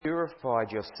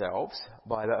purified yourselves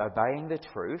by obeying the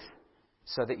truth,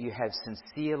 so that you have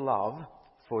sincere love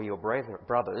for your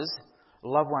brothers.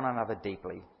 Love one another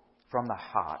deeply from the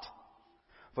heart.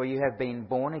 For you have been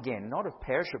born again, not of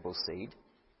perishable seed,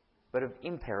 but of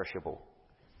imperishable,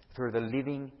 through the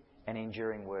living and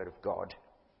enduring word of God.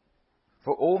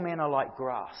 For all men are like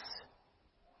grass,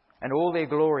 and all their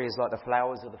glory is like the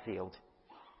flowers of the field.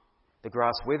 The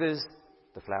grass withers,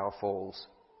 the flower falls,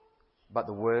 but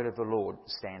the word of the Lord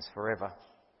stands forever.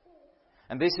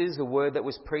 And this is the word that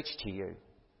was preached to you.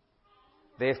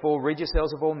 Therefore rid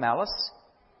yourselves of all malice,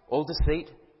 all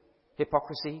deceit,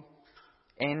 hypocrisy,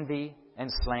 envy, and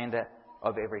slander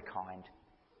of every kind.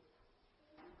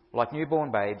 Like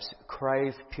newborn babes,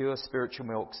 crave pure spiritual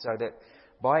milk, so that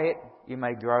by it you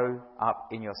may grow up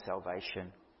in your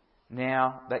salvation,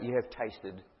 now that you have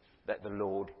tasted that the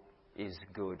Lord is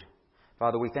good.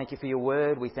 Father, we thank you for your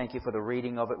word. We thank you for the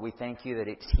reading of it. We thank you that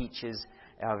it teaches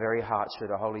our very hearts through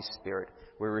the Holy Spirit.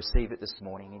 We receive it this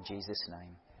morning in Jesus'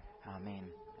 name. Amen.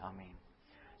 Amen.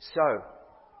 So,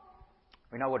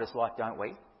 we know what it's like, don't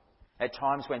we? At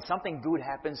times when something good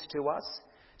happens to us,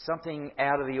 something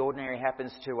out of the ordinary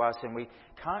happens to us, and we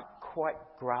can't quite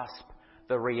grasp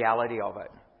the reality of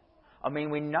it. I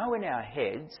mean, we know in our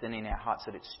heads and in our hearts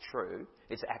that it's true,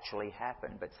 it's actually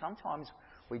happened, but sometimes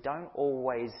we don't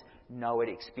always know it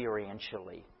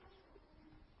experientially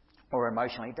or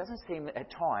emotionally. It doesn't seem at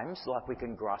times like we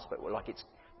can grasp it, like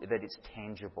that it's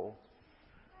tangible.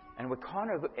 And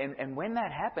and when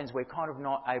that happens, we're kind of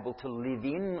not able to live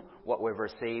in what we've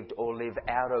received or live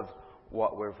out of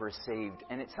what we've received.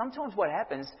 And it's sometimes what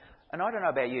happens, and I don't know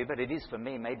about you, but it is for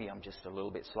me. Maybe I'm just a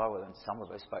little bit slower than some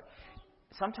of us, but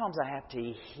sometimes I have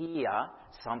to hear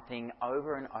something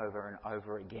over and over and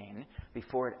over again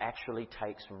before it actually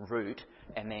takes root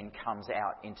and then comes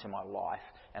out into my life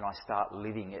and I start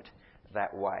living it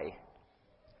that way.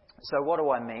 So what do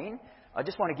I mean? I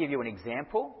just want to give you an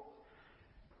example.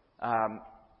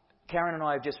 Karen and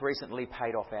I have just recently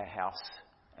paid off our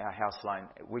house loan,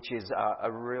 which is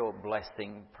a real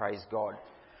blessing, praise God.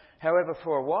 However,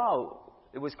 for a while,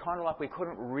 it was kind of like we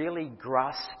couldn't really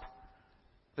grasp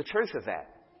the truth of that.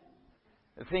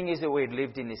 The thing is that we had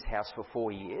lived in this house for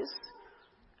 4 years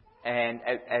and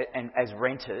as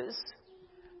renters,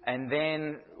 and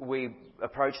then we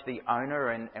approached the owner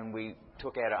and we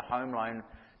took out a home loan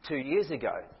 2 years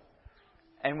ago.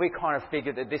 And we kind of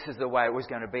figured that this is the way it was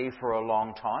going to be for a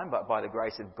long time, but by the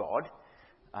grace of God,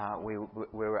 we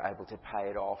were able to pay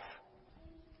it off.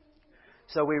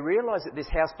 So we realised that this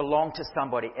house belonged to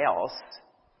somebody else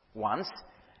once,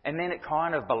 and then it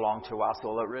kind of belonged to us,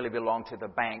 or it really belonged to the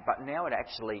bank, but now it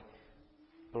actually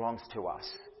belongs to us.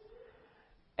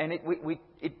 And we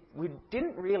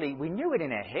didn't really, we knew it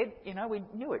in our head, we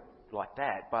knew it like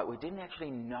that, but we didn't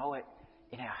actually know it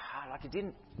in our heart, like it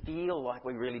didn't feel like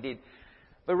we really did.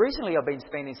 But recently I've been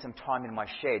spending some time in my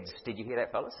sheds. Did you hear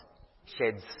that, fellas?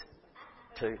 Sheds.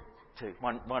 Two.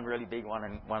 One really big one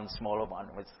and one smaller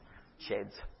one was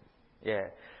sheds. Yeah.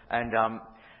 And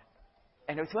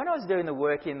it was when I was doing the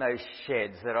work in those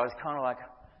sheds that I was kind of like,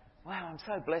 wow, I'm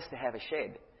so blessed to have a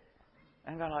shed.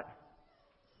 And I'm like,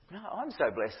 no, I'm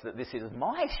so blessed that this is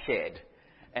my shed.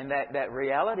 And that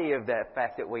reality of that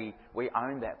fact that we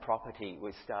own that property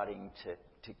was starting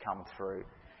to come through,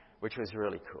 which was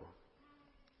really cool.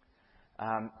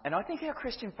 And I think our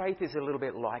Christian faith is a little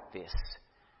bit like this.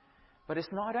 But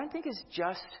it's not, I don't think it's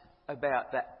just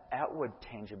about that outward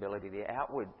tangibility, the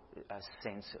outward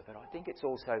sense of it. I think it's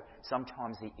also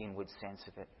sometimes the inward sense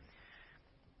of it.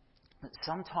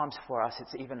 Sometimes for us,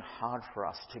 it's even hard for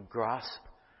us to grasp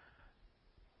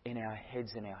in our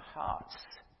heads and our hearts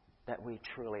that we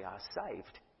truly are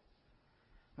saved.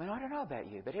 I mean, I don't know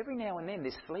about you, but every now and then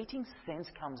this fleeting sense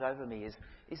comes over me, is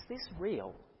this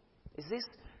real? Is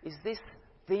this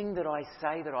thing that I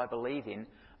say that I believe in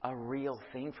a real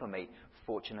thing for me?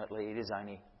 Fortunately, it is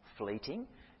only fleeting.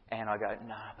 And I go,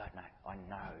 no, I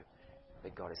know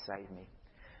that God has saved me.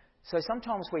 So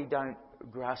sometimes we don't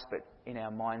grasp it in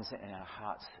our minds and in our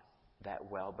hearts that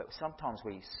well, but sometimes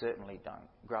we certainly don't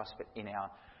grasp it in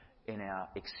our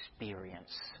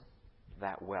experience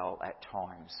that well at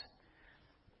times.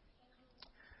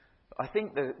 I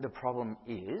think the problem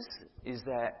is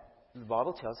that the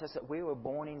Bible tells us that we were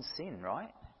born in sin,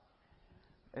 right?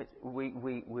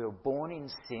 We were born in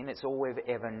sin. It's all we've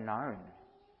ever known.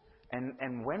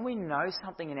 And when we know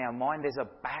something in our mind, there's a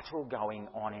battle going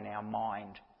on in our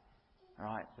mind,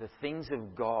 right? The things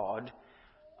of God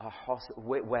are hostile.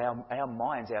 Our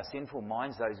minds, our sinful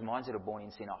minds, those minds that are born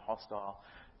in sin are hostile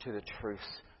to the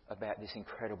truths about this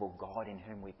incredible God in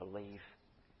whom we believe.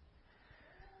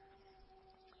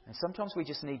 And sometimes we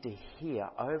just need to hear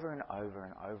over and over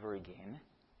and over again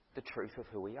the truth of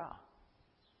who we are.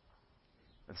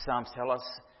 The Psalms tell us,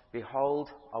 "Behold,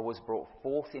 I was brought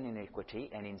forth in iniquity,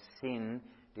 and in sin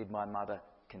did my mother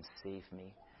conceive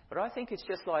me." But I think it's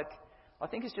just like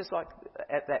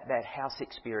at that house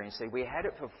experience. See, we had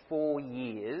it for 4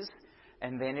 years,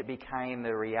 and then it became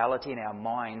the reality in our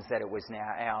minds that it was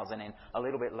now ours, and then a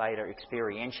little bit later,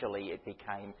 experientially, it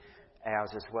became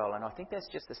ours as well. And I think that's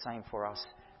just the same for us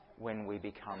when we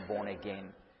become born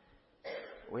again.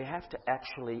 We have to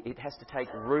it has to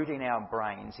take root in our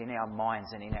brains, in our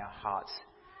minds, and in our hearts.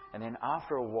 And then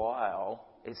after a while,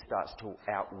 it starts to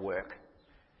outwork.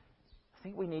 I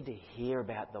think we need to hear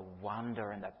about the wonder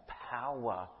and the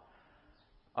power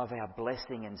of our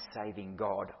blessing and saving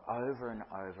God over and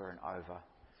over and over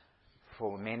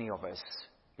for many of us,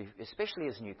 especially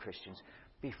as new Christians,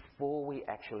 before we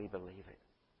actually believe it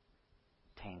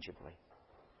tangibly.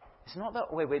 It's not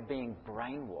that we're being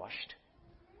brainwashed,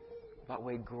 but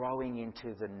we're growing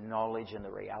into the knowledge and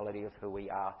the reality of who we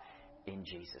are in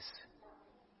Jesus.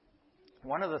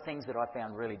 One of the things that I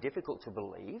found really difficult to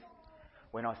believe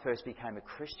when I first became a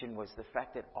Christian was the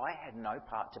fact that I had no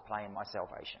part to play in my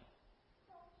salvation.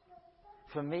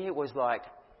 For me, it was like,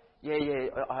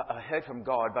 I heard from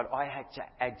God, but I had to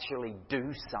actually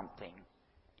do something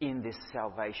in this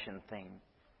salvation thing.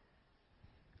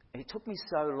 It took me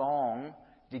so long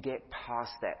to get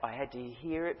past that. I had to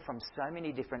hear it from so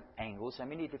many different angles, so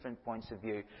many different points of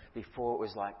view before it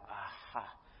was like, aha,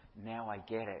 now I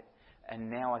get it. And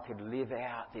now I could live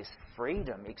out this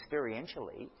freedom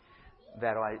experientially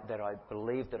that I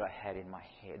believed that I had in my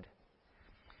head.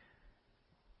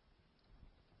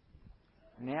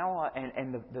 Now,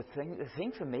 the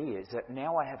thing for me is that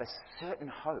now I have a certain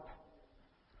hope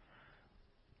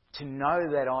to know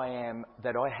that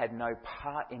I had no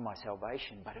part in my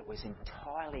salvation, but it was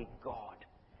entirely God.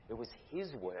 It was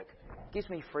His work. It gives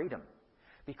me freedom.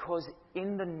 Because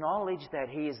in the knowledge that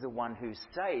He is the one who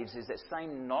saves is that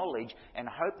same knowledge and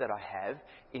hope that I have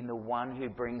in the one who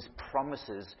brings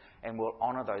promises and will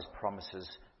honour those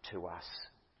promises to us.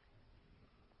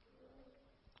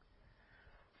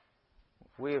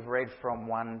 We have read from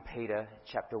 1 Peter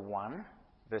chapter 1,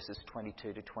 verses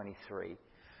 22 to 23.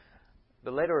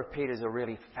 The letter of Peter is a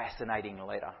really fascinating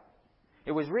letter.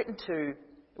 It was written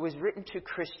to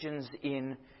Christians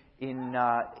in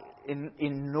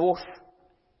North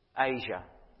Asia.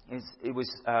 It was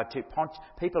to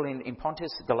people in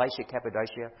Pontus, Galatia,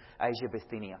 Cappadocia, Asia,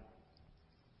 Bithynia.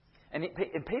 And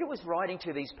Peter was writing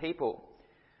to these people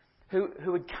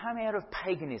who had come out of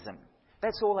paganism.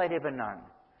 That's all they'd ever known.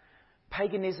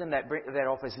 Paganism that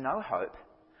offers no hope.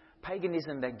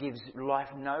 Paganism that gives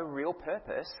life no real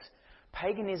purpose.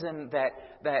 Paganism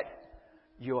that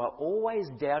you are always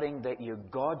doubting that your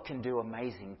God can do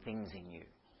amazing things in you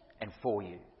and for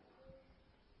you.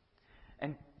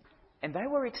 And they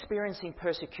were experiencing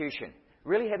persecution,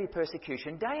 really heavy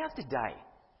persecution, day after day.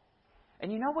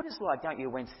 And you know what it's like, don't you?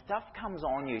 When stuff comes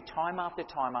on you time after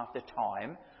time after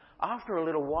time, after a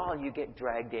little while you get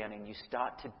dragged down and you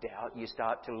start to doubt, you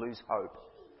start to lose hope.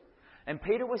 And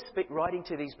Peter was writing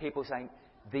to these people saying,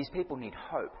 these people need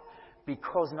hope.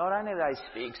 Because not only are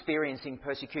they experiencing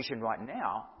persecution right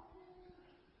now,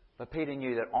 but Peter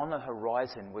knew that on the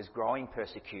horizon was growing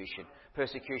persecution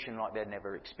like they'd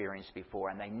never experienced before.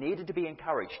 And they needed to be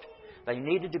encouraged. They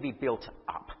needed to be built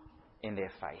up in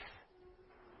their faith.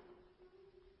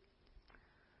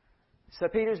 So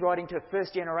Peter's writing to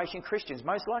first generation Christians.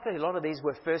 Most likely a lot of these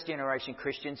were first generation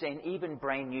Christians and even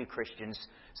brand new Christians.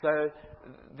 So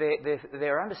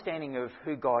their understanding of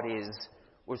who God is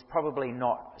was probably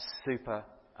not super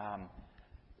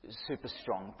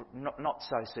strong, not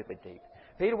so super deep.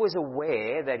 Peter was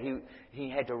aware that he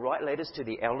had to write letters to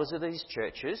the elders of these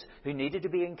churches who needed to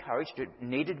be encouraged, who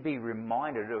needed to be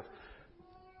reminded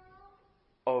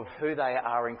of who they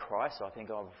are in Christ. I think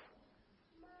of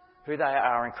who they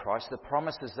are in Christ, the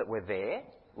promises that were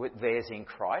theirs in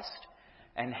Christ,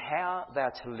 and how they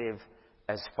are to live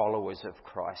as followers of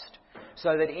Christ.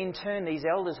 So that in turn these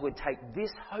elders would take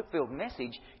this hope-filled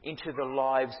message into the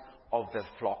lives of the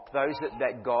flock, those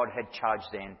that God had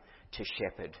charged them to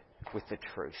shepherd with the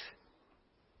truth.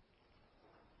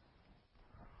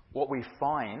 What we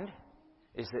find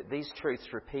is that these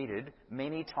truths repeated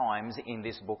many times in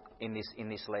this book, in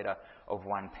this letter of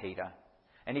 1 Peter.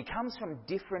 And he comes from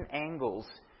different angles,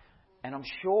 and I'm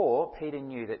sure Peter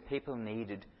knew that people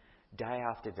needed day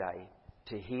after day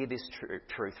to hear this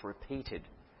truth repeated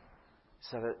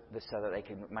so that they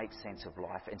could make sense of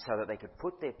life and so that they could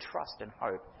put their trust and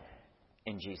hope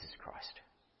in Jesus Christ.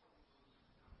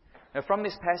 Now, from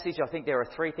this passage, I think there are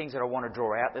three things that I want to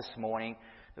draw out this morning.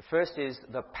 The first is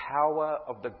the power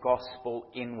of the gospel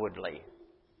inwardly.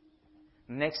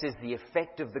 Next is the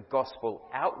effect of the gospel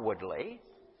outwardly.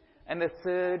 And the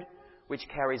third, which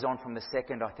carries on from the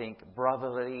second, I think,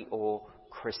 brotherly or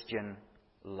Christian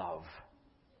love.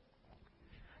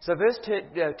 So verse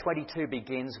 22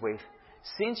 begins with,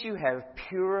 since you have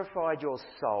purified your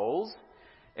souls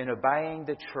in obeying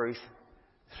the truth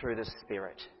through the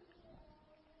Spirit.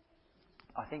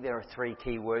 I think there are three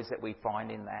key words that we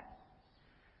find in that.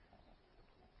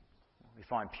 We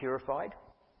find purified,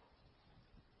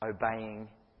 obeying,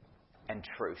 and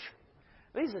truth.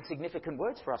 These are significant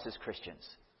words for us as Christians.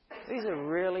 These are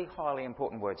really highly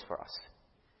important words for us.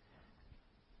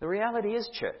 The reality is,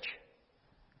 church,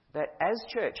 that as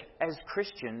church, as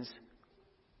Christians,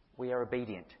 we are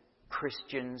obedient.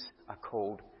 Christians are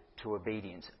called to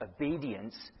obedience.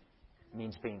 Obedience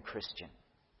means being Christian.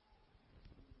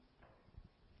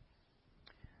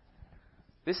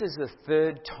 This is the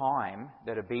third time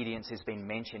that obedience has been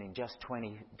mentioned in just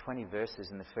 20 verses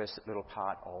in the first little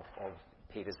part of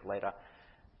Peter's letter.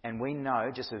 And we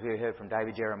know, just as we heard from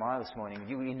David Jeremiah this morning,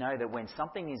 you know that when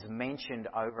something is mentioned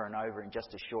over and over in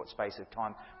just a short space of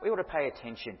time, we ought to pay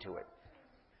attention to it.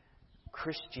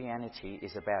 Christianity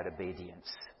is about obedience.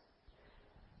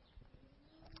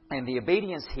 And the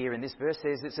obedience here in this verse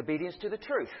says it's obedience to the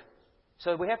truth.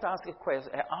 So we have to ask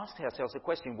ourselves the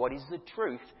question, what is the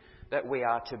truth that we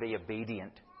are to be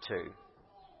obedient to?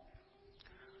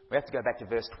 We have to go back to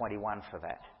verse 21 for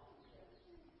that.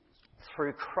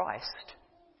 Through Christ,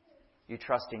 you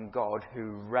trust in God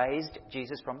who raised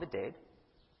Jesus from the dead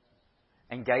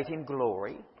and gave him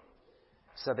glory,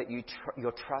 so that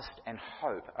your trust and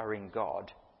hope are in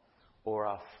God, or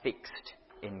are fixed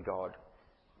in God.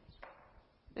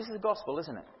 This is the gospel,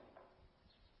 isn't it?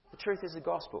 The truth is the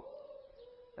gospel.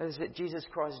 That is that Jesus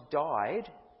Christ died,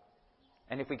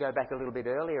 and if we go back a little bit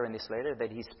earlier in this letter,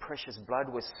 that his precious blood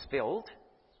was spilled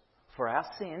for our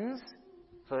sins,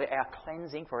 for our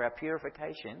cleansing, for our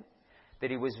purification, that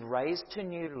he was raised to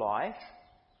new life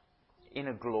in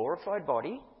a glorified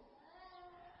body,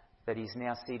 that he's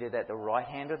now seated at the right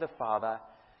hand of the Father,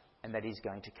 and that he's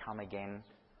going to come again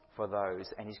for those.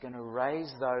 And he's going to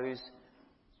raise those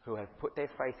who have put their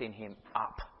faith in him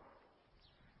up.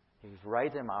 He's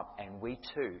raised them up, and we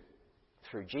too,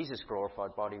 through Jesus'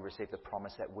 glorified body, receive the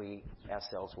promise that we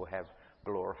ourselves will have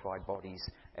glorified bodies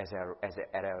at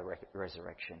our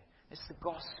resurrection. It's the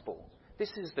gospel.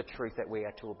 This is the truth that we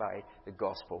are to obey, the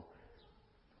gospel.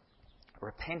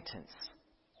 Repentance,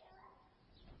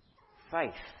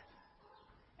 faith,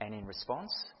 and in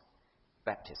response,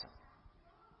 baptism.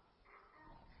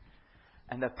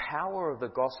 And the power of the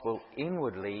gospel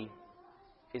inwardly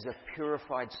is a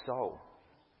purified soul.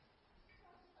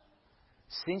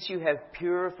 Since you have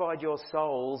purified your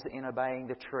souls in obeying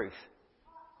the truth.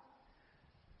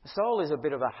 The soul is a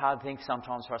bit of a hard thing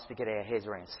sometimes for us to get our heads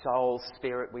around. Soul,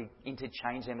 spirit, we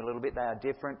interchange them a little bit. They are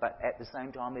different, but at the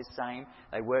same time they're the same.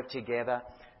 They work together.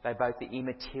 They're both the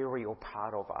immaterial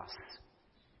part of us.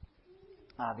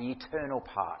 The eternal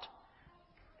part.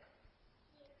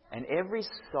 And every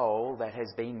soul that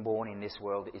has been born in this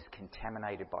world is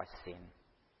contaminated by sin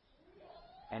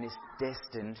and is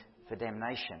destined for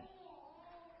damnation.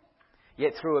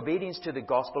 Yet through obedience to the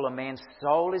gospel, a man's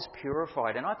soul is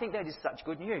purified. And I think that is such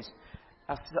good news.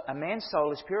 A man's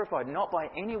soul is purified not by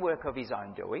any work of his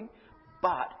own doing,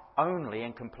 but only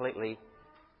and completely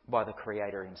by the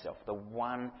Creator himself. The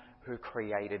one who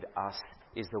created us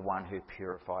is the one who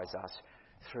purifies us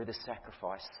through the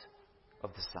sacrifice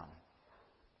of the Son.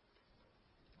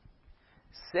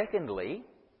 Secondly,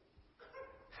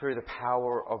 through the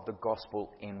power of the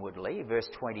gospel inwardly, verse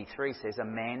 23 says, a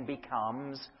man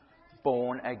becomes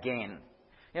born again.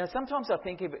 You know, sometimes I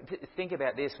think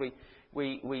about this.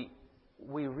 We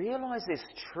realise this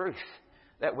truth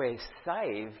that we're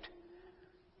saved,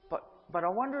 but I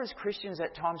wonder as Christians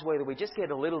at times whether we just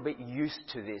get a little bit used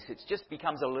to this. It just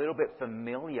becomes a little bit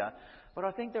familiar. But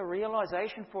I think the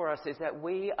realisation for us is that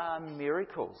we are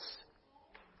miracles.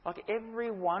 Like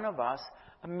every one of us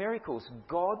are miracles.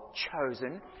 God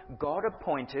chosen, God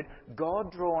appointed,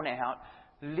 God drawn out,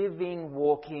 living,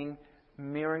 walking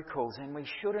miracles. And we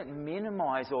shouldn't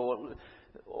minimise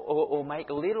or make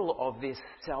little of this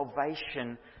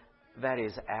salvation that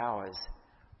is ours.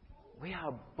 We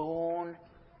are born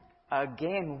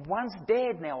again, once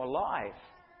dead, now alive.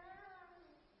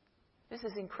 This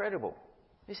is incredible.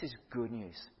 This is good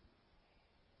news.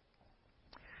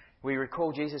 We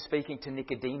recall Jesus speaking to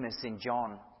Nicodemus in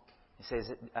John.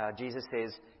 Jesus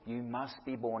says, you must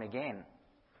be born again.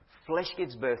 Flesh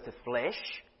gives birth to flesh,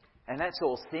 and that's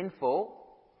all sinful.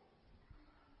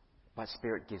 But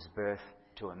spirit gives birth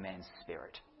to a man's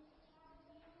spirit.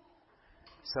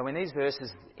 So in these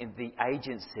verses, in the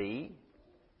agency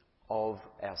of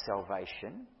our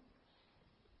salvation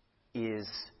is,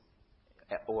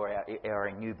 or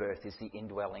our new birth is the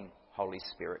indwelling Holy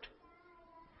Spirit.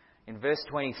 In verse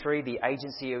 23, the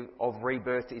agency of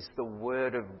rebirth is the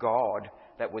Word of God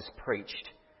that was preached,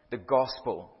 the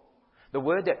gospel. The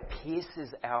Word that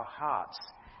pierces our hearts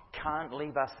can't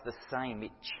leave us the same.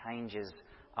 It changes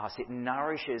us. It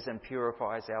nourishes and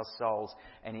purifies our souls,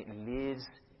 and it lives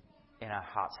in our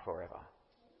hearts forever.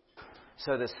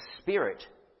 So the Spirit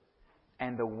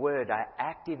and the Word are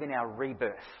active in our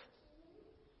rebirth.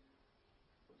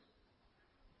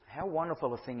 How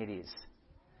wonderful a thing it is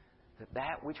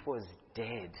that which was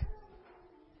dead,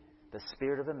 the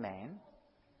spirit of a man,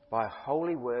 by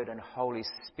Holy Word and Holy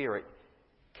Spirit,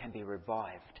 can be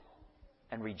revived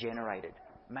and regenerated,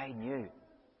 made new.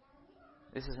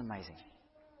 This is amazing.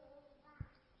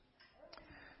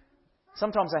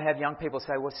 Sometimes I have young people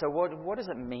say, well, so what does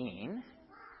it mean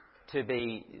to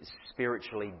be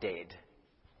spiritually dead?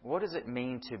 What does it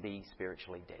mean to be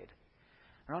spiritually dead?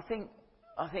 And I think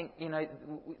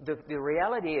the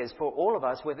reality is, for all of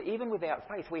us, even without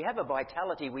faith, we have a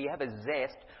vitality, we have a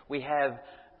zest, we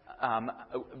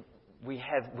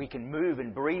can move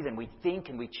and breathe, and we think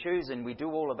and we choose and we do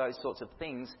all of those sorts of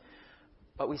things,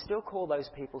 but we still call those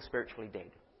people spiritually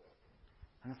dead.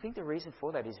 And I think the reason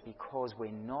for that is because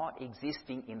we're not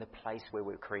existing in the place where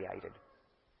we're created.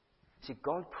 See,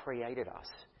 God created us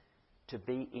to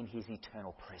be in His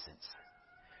eternal presence,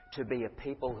 to be a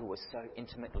people who are so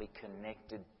intimately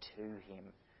connected to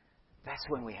Him. That's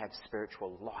when we have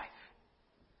spiritual life.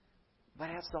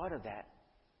 But outside of that,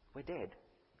 we're dead.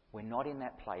 We're not in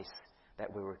that place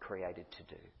that we were created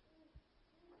to do.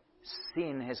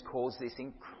 Sin has caused this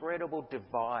incredible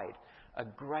divide, a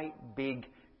great big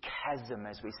chasm,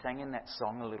 as we sang in that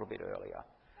song a little bit earlier,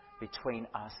 between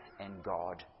us and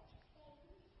God.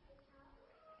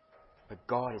 But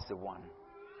God is the one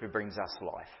who brings us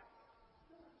life.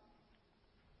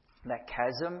 That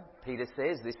chasm, Peter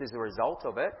says, this is a result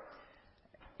of it.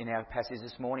 In our passage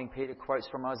this morning, Peter quotes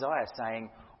from Isaiah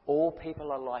saying, all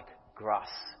people are like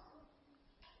grass,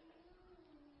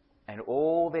 and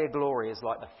all their glory is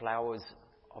like the flowers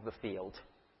of the field.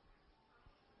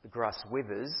 The grass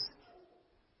withers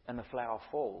and the flower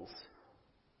falls.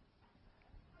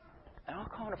 And I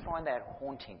kind of find that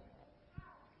haunting.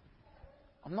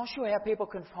 I'm not sure how people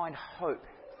can find hope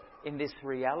in this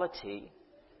reality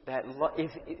that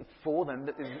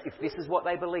if this is what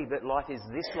they believe, that life is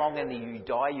this long and that you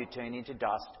die, you turn into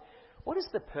dust. What is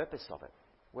the purpose of it?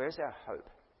 Where's our hope?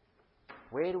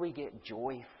 Where do we get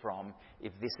joy from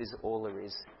if this is all there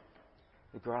is?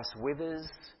 The grass withers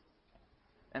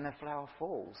and the flower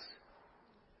falls,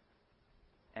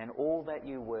 and all that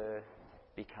you were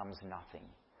becomes nothing.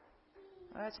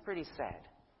 Well, that's pretty sad.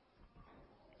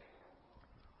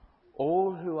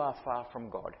 All who are far from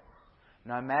God,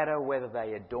 no matter whether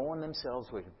they adorn themselves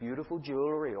with beautiful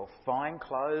jewellery or fine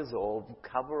clothes or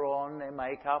cover on their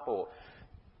makeup or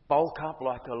bulk up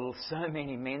like so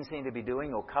many men seem to be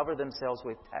doing, or cover themselves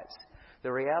with tats,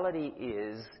 the reality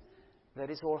is that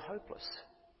it's all hopeless.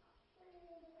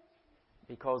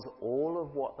 Because all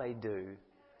of what they do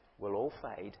will all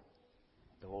fade.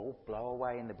 They'll all blow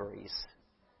away in the breeze.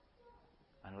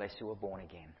 Unless you were born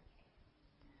again.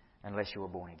 Unless you were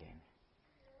born again.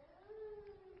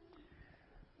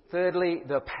 Thirdly,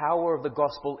 the power of the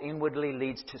gospel inwardly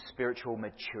leads to spiritual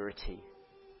maturity.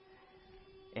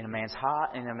 In a man's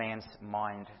heart, in a man's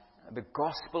mind. The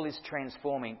gospel is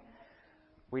transforming.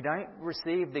 We don't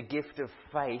receive the gift of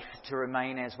faith to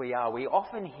remain as we are. We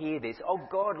often hear this, oh,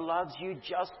 God loves you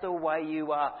just the way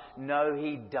you are. No,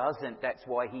 He doesn't. That's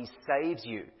why He saves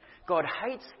you. God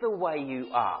hates the way you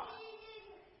are.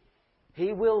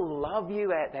 He will love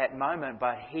you at that moment,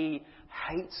 but He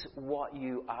hates what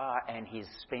you are, and He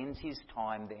spends His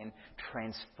time then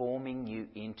transforming you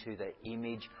into the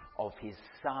image of His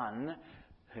Son,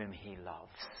 whom He loves.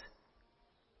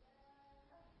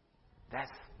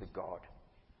 That's the God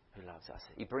who loves us.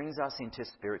 He brings us into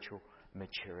spiritual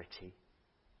maturity.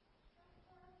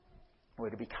 We're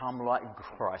to become like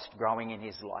Christ, growing in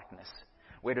His likeness.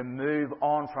 We're to move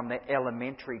on from the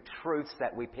elementary truths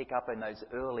that we pick up in those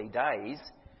early days,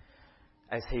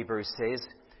 as Hebrews says,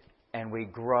 and we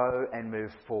grow and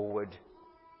move forward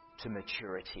to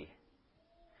maturity.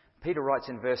 Peter writes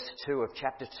in verse 2 of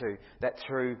chapter 2 that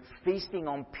through feasting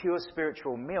on pure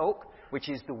spiritual milk, which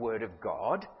is the Word of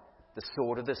God, the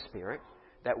sword of the Spirit,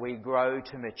 that we grow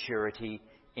to maturity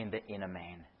in the inner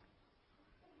man.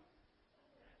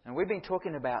 And we've been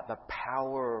talking about the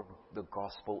power of the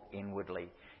gospel inwardly,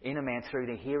 in a man through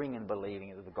the hearing and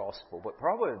believing of the gospel. But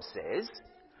Proverbs says,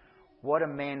 what a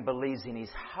man believes in his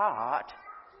heart,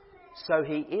 so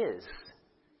he is.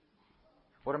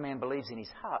 What a man believes in his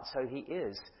heart, so he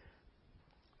is.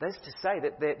 That's to say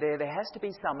that there has to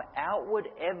be some outward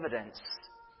evidence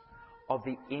of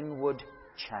the inward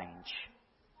change.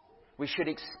 We should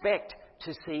expect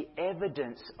to see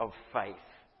evidence of faith.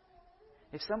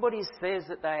 If somebody says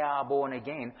that they are born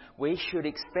again, we should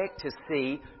expect to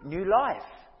see new life.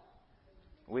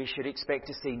 We should expect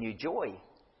to see new joy.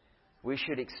 We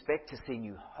should expect to see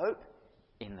new hope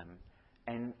in them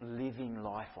and living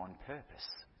life on purpose.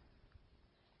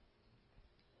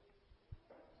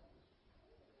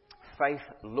 Faith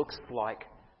looks like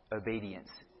obedience.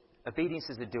 Obedience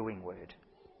is a doing word.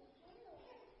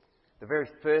 The very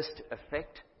first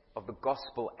effect of the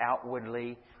gospel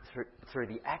outwardly through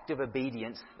the act of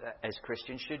obedience, as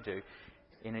Christians should do,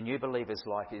 in a new believer's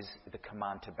life is the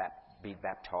command to be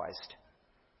baptized.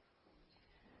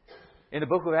 In the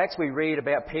book of Acts, we read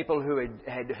about people who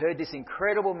had heard this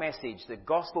incredible message, the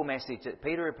gospel message that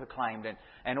Peter had proclaimed,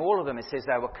 and all of them, it says,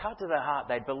 they were cut to the heart.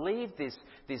 They believed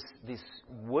this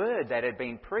word that had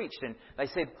been preached, and they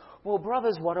said, well,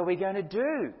 brothers, what are we going to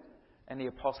do? And the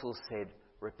apostles said,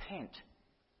 repent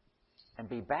and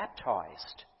be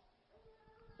baptized,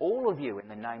 all of you, in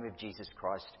the name of Jesus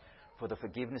Christ, for the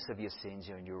forgiveness of your sins,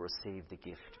 and you'll receive the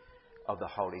gift of the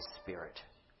Holy Spirit.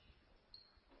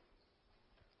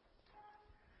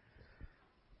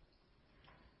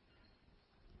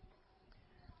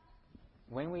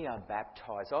 When we are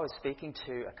baptised, I was speaking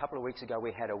to, a couple of weeks ago,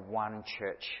 we had a one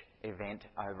church event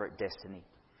over at Destiny.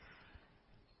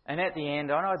 And at the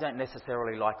end, I don't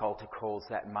necessarily like altar calls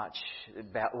that much.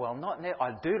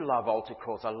 I do love altar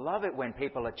calls. I love it when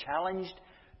people are challenged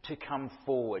to come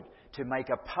forward, to make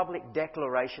a public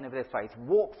declaration of their faith,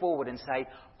 walk forward and say,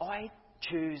 I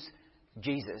choose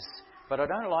Jesus. But I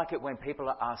don't like it when people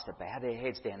are asked to bow their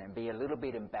heads down and be a little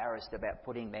bit embarrassed about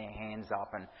putting their hands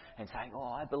up and saying,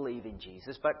 I believe in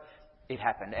Jesus. But it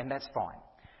happened, and that's fine.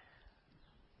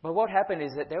 But what happened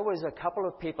is that there was a couple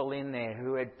of people in there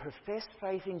who had professed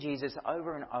faith in Jesus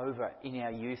over and over in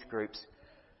our youth groups,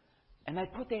 and they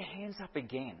put their hands up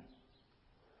again.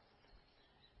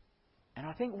 And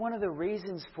I think one of the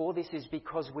reasons for this is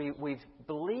because we've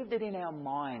believed it in our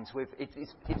minds.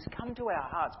 It's come to our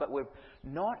hearts, but we've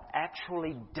not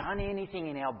actually done anything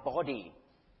in our body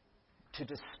to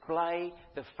display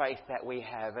the faith that we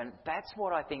have. And that's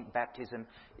what I think baptism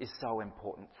is so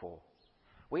important for.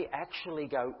 We actually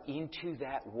go into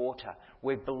that water.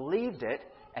 We've believed it,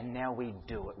 and now we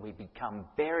do it. We become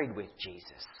buried with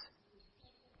Jesus.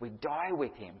 We die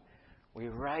with him.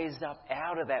 We're raised up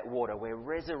out of that water. We're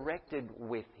resurrected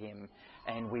with him,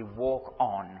 and we walk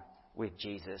on with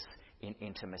Jesus in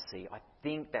intimacy. I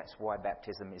think that's why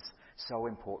baptism is so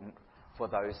important for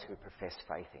those who profess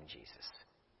faith in Jesus.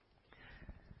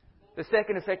 The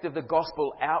second effect of the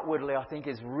gospel outwardly, I think,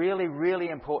 is really, really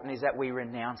important, is that we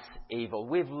renounce evil.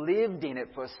 We've lived in it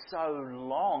for so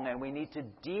long, and we need to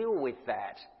deal with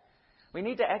that. We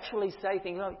need to actually say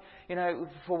things like,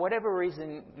 for whatever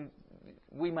reason,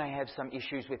 we may have some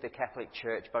issues with the Catholic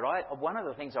Church, but one of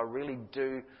the things I really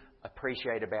do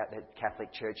appreciate about the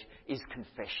Catholic Church is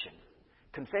confession.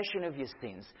 Confession of your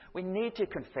sins. We need to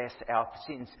confess our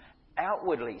sins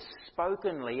outwardly,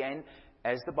 spokenly, and,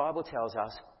 as the Bible tells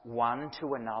us, one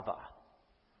to another.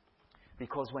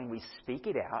 Because when we speak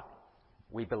it out,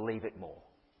 we believe it more.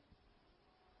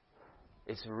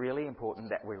 It's really important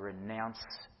that we renounce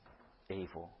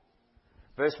evil.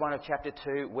 Verse 1 of chapter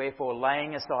 2, wherefore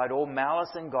laying aside all malice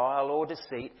and guile, all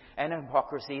deceit and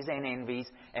hypocrisies and envies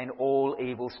and all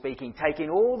evil speaking, taking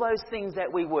all those things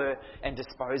that we were and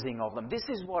disposing of them. This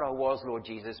is what I was, Lord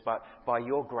Jesus, but by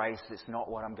your grace, it's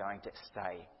not what I'm going to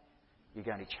stay. You're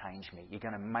going to change me. You're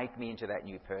going to make me into that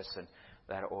new person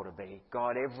that I ought to be.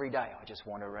 God, every day I just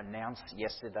want to renounce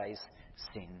yesterday's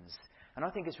sins. And I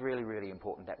think it's really, really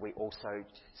important that we also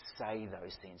say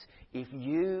those things.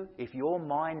 If your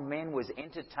mind, men, was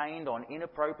entertained on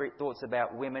inappropriate thoughts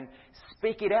about women,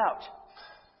 speak it out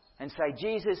and say,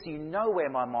 Jesus, you know where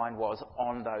my mind was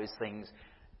on those things,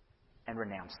 and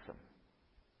renounce them.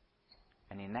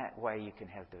 And in that way you can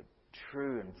have the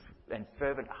true and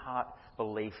fervent heart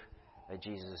belief that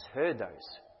Jesus has heard those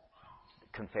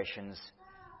confessions,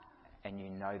 and you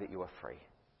know that you are free.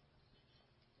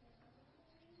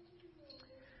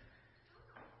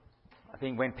 I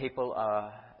think when people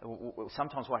are,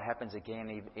 sometimes what happens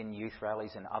again in youth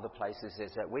rallies and other places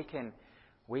is that we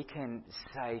can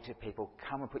say to people,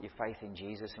 come and put your faith in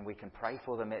Jesus, and we can pray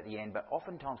for them at the end, but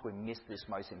oftentimes we miss this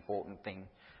most important thing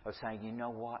of saying, you know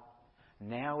what?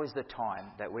 Now is the time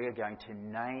that we are going to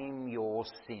name your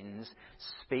sins,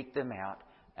 speak them out,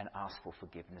 and ask for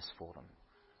forgiveness for them.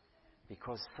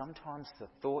 Because sometimes the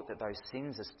thought that those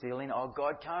sins are still in, oh,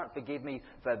 God can't forgive me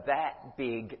for that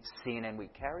big sin, and we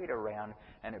carry it around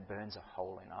and it burns a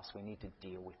hole in us. We need to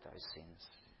deal with those sins.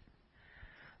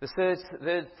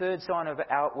 The third sign of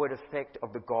outward effect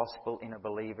of the gospel in a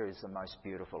believer is the most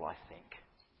beautiful, I think.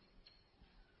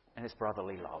 And it's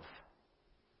brotherly love,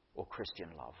 or Christian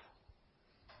love.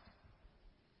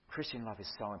 Christian love is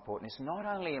so important. It's not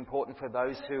only important for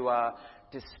those who are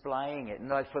displaying it,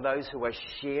 no, for those who are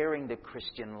sharing the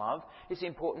Christian love. It's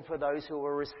important for those who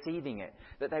are receiving it,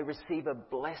 that they receive a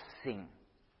blessing.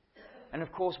 And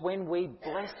of course, when we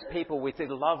bless people with the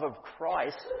love of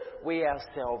Christ, we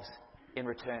ourselves in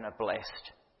return are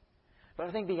blessed. But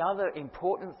I think the other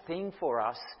important thing for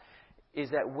us is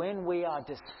that when we are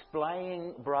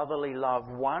displaying brotherly love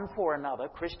one for another,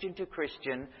 Christian to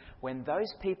Christian, when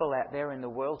those people out there in the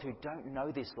world who don't know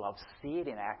this love see it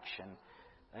in action,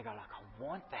 they go like, I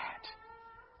want that.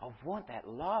 I want that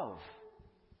love.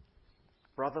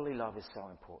 Brotherly love is so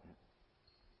important.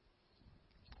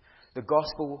 The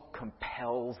gospel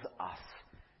compels us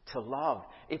to love.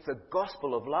 It's a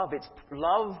gospel of love. It's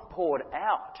love poured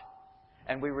out.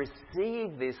 And we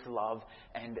receive this love,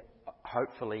 and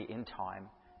hopefully in time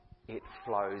it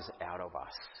flows out of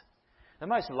us. The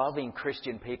most loving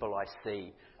Christian people I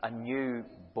see are new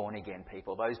born-again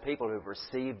people. Those people who've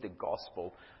received the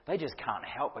gospel, they just can't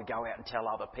help but go out and tell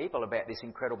other people about this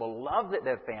incredible love that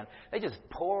they've found. They just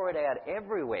pour it out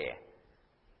everywhere.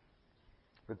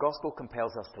 The gospel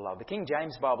compels us to love. The King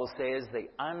James Bible says the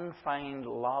unfeigned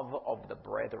love of the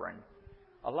brethren.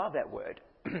 I love that word.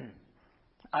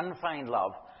 Unfeigned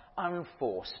love,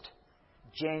 unforced,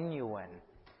 genuine,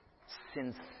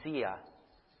 sincere,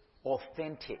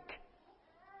 authentic,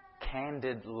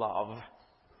 candid love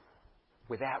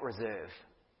without reserve.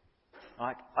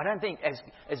 Like, I don't think,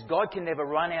 as God can never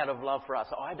run out of love for us,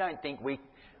 I don't think we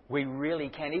really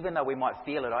can, even though we might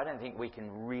feel it, I don't think we can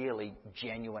really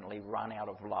genuinely run out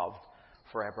of love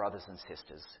for our brothers and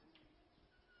sisters.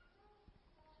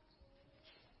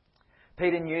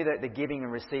 Peter knew that the giving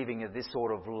and receiving of this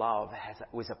sort of love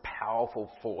was a powerful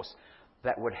force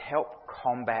that would help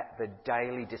combat the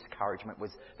daily discouragement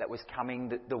that was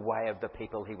coming the way of the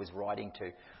people he was writing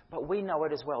to. But we know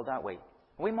it as well, don't we?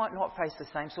 We might not face the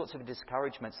same sorts of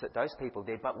discouragements that those people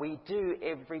did, but we do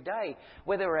every day.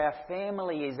 Whether our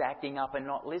family is acting up and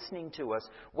not listening to us,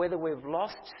 whether we've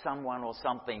lost someone or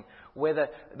something, whether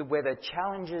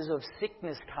challenges of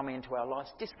sickness come into our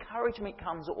lives, discouragement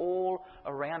comes all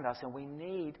around us, and we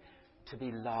need to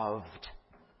be loved.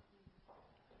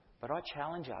 But I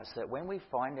challenge us that when we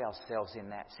find ourselves in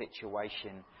that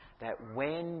situation, that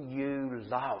when you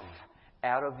love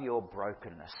out of your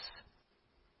brokenness,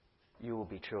 you will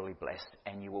be truly blessed,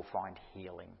 and you will find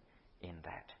healing in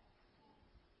that.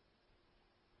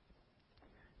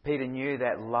 Peter knew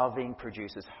that loving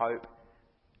produces hope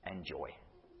and joy.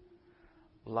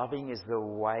 Loving is the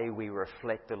way we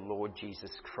reflect the Lord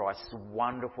Jesus Christ's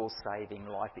wonderful saving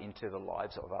life into the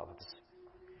lives of others.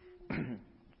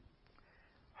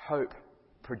 Hope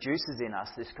produces in us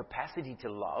this capacity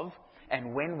to love,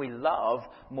 and when we love,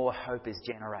 more hope is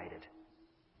generated.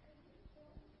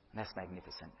 And that's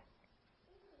magnificent.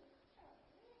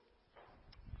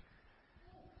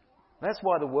 That's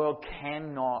why the world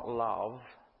cannot love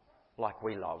like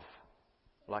we love,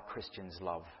 like Christians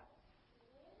love.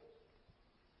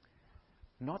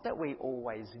 Not that we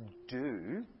always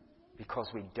do, because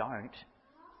we don't,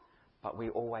 but we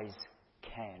always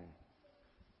can.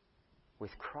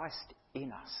 With Christ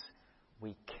in us,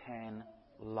 we can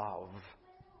love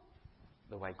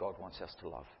the way God wants us to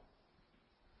love.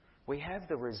 We have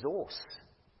the resource,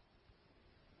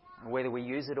 whether we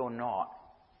use it or not.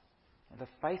 The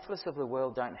faithless of the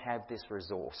world don't have this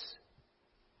resource.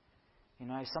 You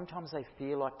know, sometimes they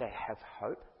feel like they have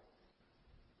hope,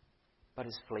 but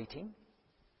it's fleeting.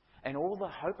 And all the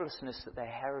hopelessness that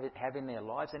they have in their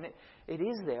lives, and it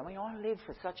is there. I mean, I lived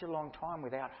for such a long time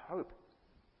without hope.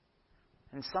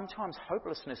 And sometimes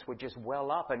hopelessness would just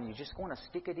well up, and you just want to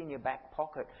stick it in your back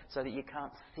pocket so that you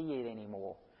can't see it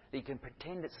anymore. That you can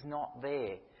pretend it's not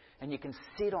there. And you can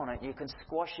sit on it, you can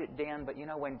squash it down, but you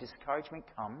know, when discouragement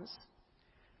comes,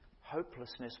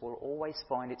 hopelessness will always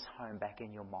find its home back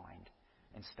in your mind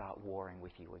and start warring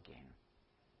with you again.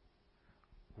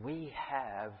 We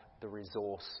have the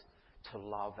resource to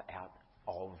love out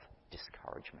of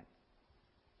discouragement,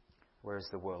 whereas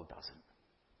the world doesn't.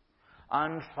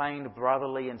 Unfeigned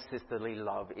brotherly and sisterly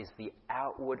love is the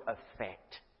outward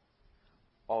effect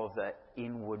of the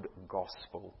inward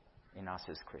gospel in us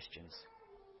as Christians.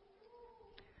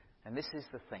 And this is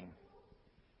the thing.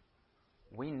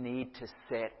 We need to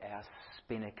set our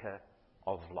spinnaker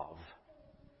of love.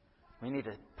 We need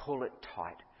to pull it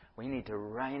tight. We need to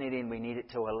rein it in. We need it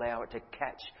to allow it to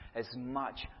catch as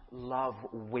much love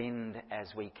wind as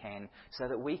we can so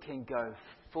that we can go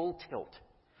full tilt,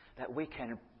 that we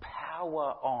can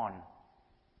power on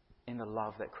in the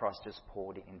love that Christ has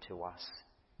poured into us.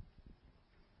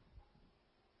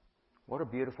 What a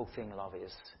beautiful thing love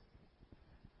is.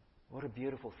 What a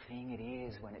beautiful thing it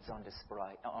is when it's on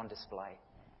display.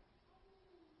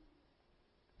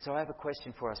 So I have a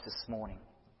question for us this morning.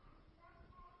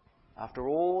 After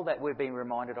all that we've been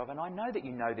reminded of, and I know that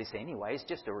you know this anyway, it's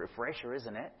just a refresher,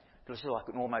 isn't it? It's like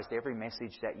in almost every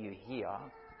message that you hear.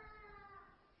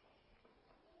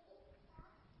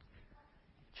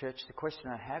 Church, the question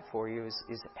I have for you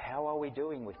is how are we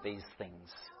doing with these things?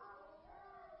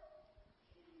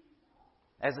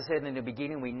 As I said in the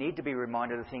beginning, we need to be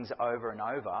reminded of things over and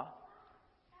over.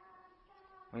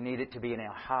 We need it to be in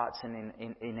our hearts and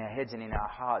in our heads and in our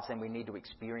hearts, and we need to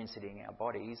experience it in our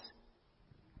bodies.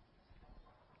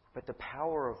 But the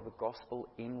power of the gospel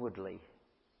inwardly,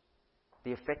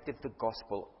 the effect of the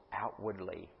gospel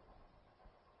outwardly,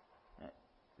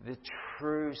 the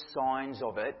true signs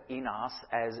of it in us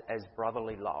as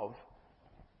brotherly love,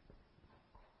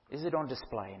 is it on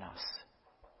display in us?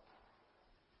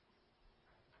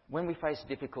 When we face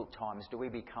difficult times, do we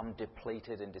become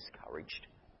depleted and discouraged?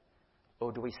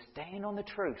 Or do we stand on the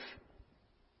truth?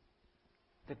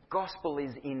 The gospel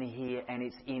is in here and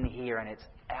it's in here and it's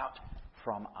out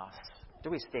from us.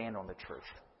 Do we stand on the truth?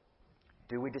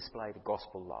 Do we display the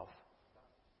gospel love?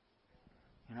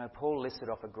 You know, Paul listed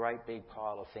off a great big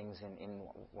pile of things in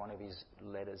one of his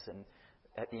letters, and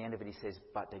at the end of it he says,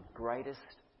 but the greatest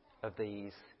of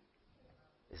these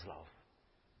is love.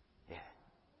 Yeah.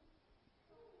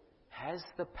 Has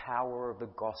the power of the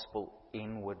gospel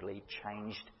inwardly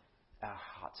changed our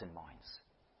hearts and minds?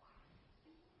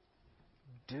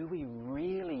 Do we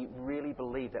really, really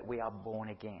believe that we are born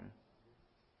again?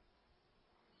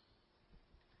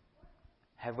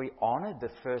 Have we honoured the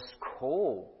first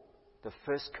call, the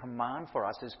first command for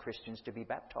us as Christians to be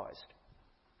baptised?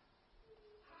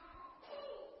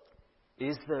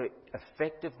 Is the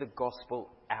effect of the gospel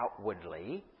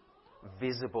outwardly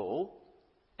visible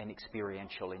and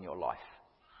experiential in your life?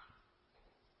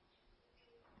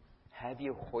 Have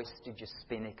you hoisted your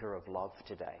spinnaker of love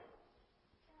today?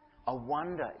 I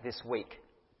wonder this week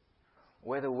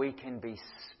whether we can be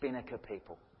spinnaker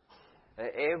people.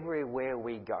 Everywhere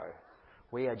we go,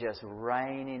 we are just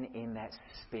reining in that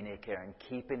spinnaker and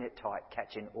keeping it tight,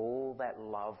 catching all that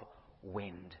love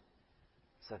wind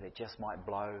so that it just might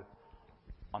blow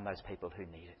on those people who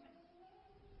need it.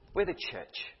 We're the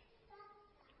church.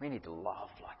 We need to love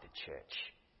like the church.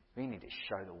 We need to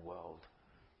show the world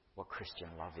what Christian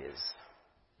love is.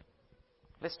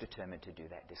 Let's determine to do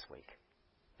that this week.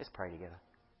 Let's pray together.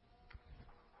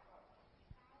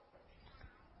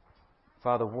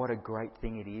 Father, what a great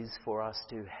thing it is for us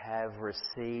to have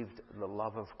received the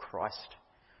love of Christ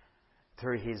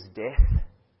through his death,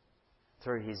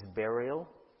 through his burial,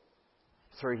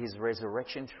 through his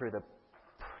resurrection, through the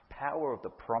power of the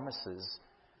promises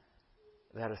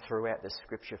that are throughout the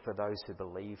Scripture for those who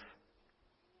believe.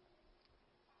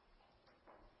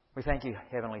 We thank you,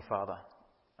 Heavenly Father,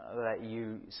 that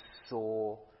you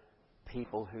saw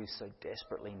people who so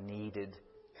desperately needed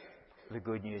the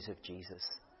good news of Jesus,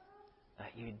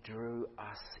 that you drew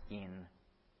us in.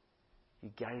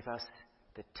 You gave us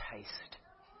the taste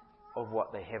of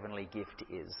what the heavenly gift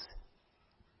is,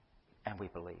 and we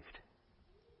believed.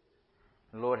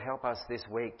 Lord, help us this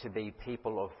week to be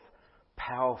people of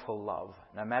powerful love,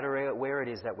 no matter where it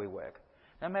is that we work,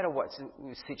 no matter what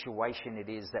situation it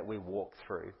is that we walk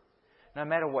through, no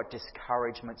matter what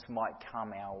discouragements might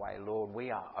come our way. Lord, we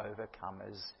are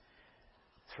overcomers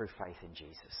through faith in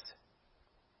Jesus.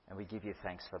 And we give you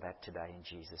thanks for that today in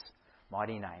Jesus'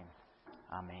 mighty name.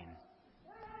 Amen.